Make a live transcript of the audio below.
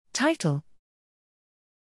Title: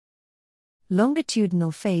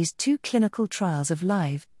 Longitudinal Phase 2 Clinical Trials of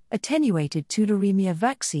Live, Attenuated Tularemia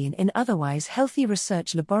Vaccine in Otherwise Healthy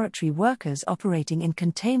Research Laboratory Workers Operating in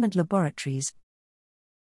Containment Laboratories.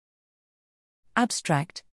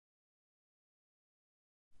 Abstract.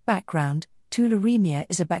 Background: Tularemia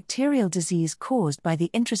is a bacterial disease caused by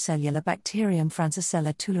the intracellular bacterium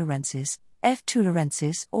Francisella tularensis, F.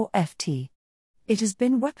 tularensis or FT. It has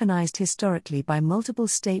been weaponized historically by multiple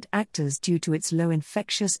state actors due to its low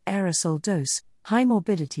infectious aerosol dose, high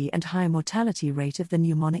morbidity and high mortality rate of the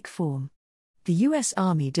pneumonic form. The U.S.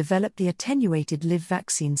 Army developed the attenuated live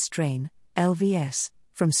vaccine strain, LVS,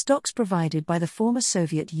 from stocks provided by the former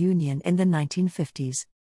Soviet Union in the 1950s.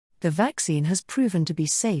 The vaccine has proven to be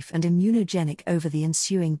safe and immunogenic over the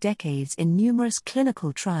ensuing decades in numerous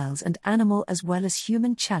clinical trials and animal as well as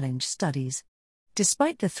human challenge studies.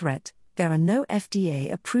 Despite the threat, there are no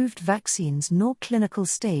FDA-approved vaccines nor clinical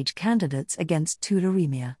stage candidates against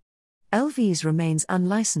tularemia. LVS remains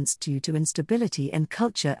unlicensed due to instability in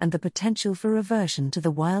culture and the potential for reversion to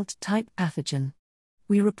the wild-type pathogen.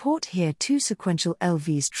 We report here 2 sequential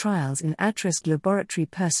LVS trials in at-risk laboratory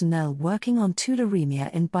personnel working on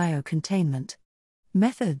tularemia in biocontainment.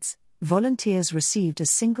 Methods: volunteers received a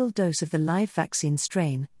single dose of the live vaccine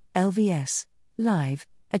strain, LVS, live,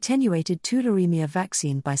 attenuated tularemia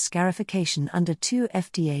vaccine by scarification under 2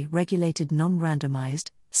 FDA-regulated non-randomized,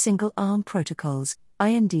 single-arm protocols,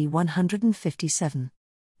 IND 157.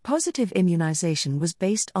 Positive immunization was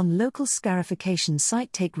based on local scarification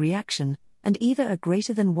site-take reaction, and either a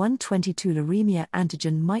greater than 120 tularemia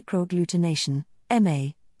antigen microagglutination,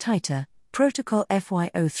 MA, titer, protocol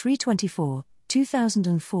FY0324,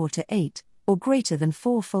 2004-8, or greater than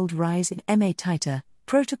 4-fold rise in MA titer,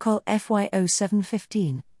 protocol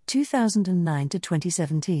FY0715,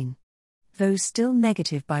 2009-2017. Those still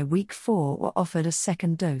negative by week 4 were offered a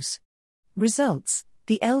second dose. Results: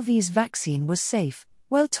 the LVS vaccine was safe,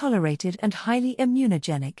 well tolerated and highly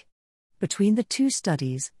immunogenic. Between the 2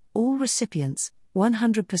 studies, all recipients,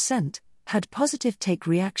 100%, had positive take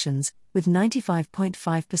reactions, with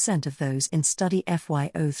 95.5% of those in study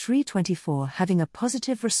FY0324 having a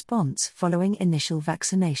positive response following initial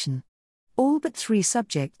vaccination. All but 3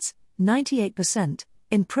 subjects, 98%,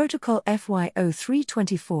 in protocol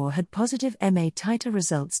FY0324 had positive MA titer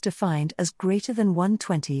results defined as greater than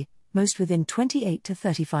 120, most within 28 to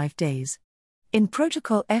 35 days. In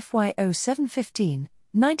protocol FY0715,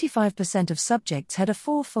 95% of subjects had a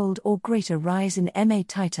 4-fold or greater rise in MA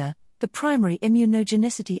titer, the primary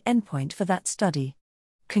immunogenicity endpoint for that study.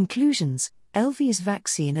 Conclusions: LVS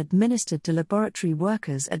vaccine administered to laboratory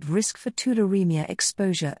workers at risk for tularemia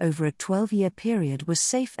exposure over a 12-year period was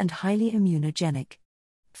safe and highly immunogenic.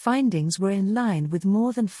 Findings were in line with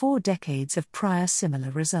more than 4 decades of prior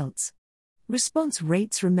similar results. Response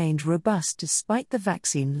rates remained robust despite the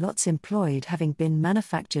vaccine lots employed having been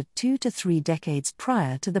manufactured 2 to 3 decades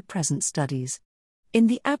prior to the present studies. In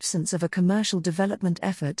the absence of a commercial development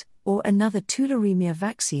effort, or another tularemia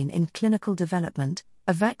vaccine in clinical development,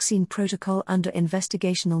 a vaccine protocol under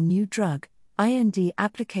investigational new drug, IND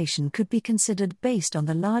application could be considered based on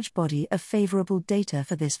the large body of favorable data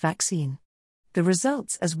for this vaccine. The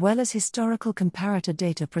results as well as historical comparator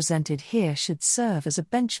data presented here should serve as a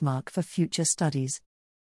benchmark for future studies.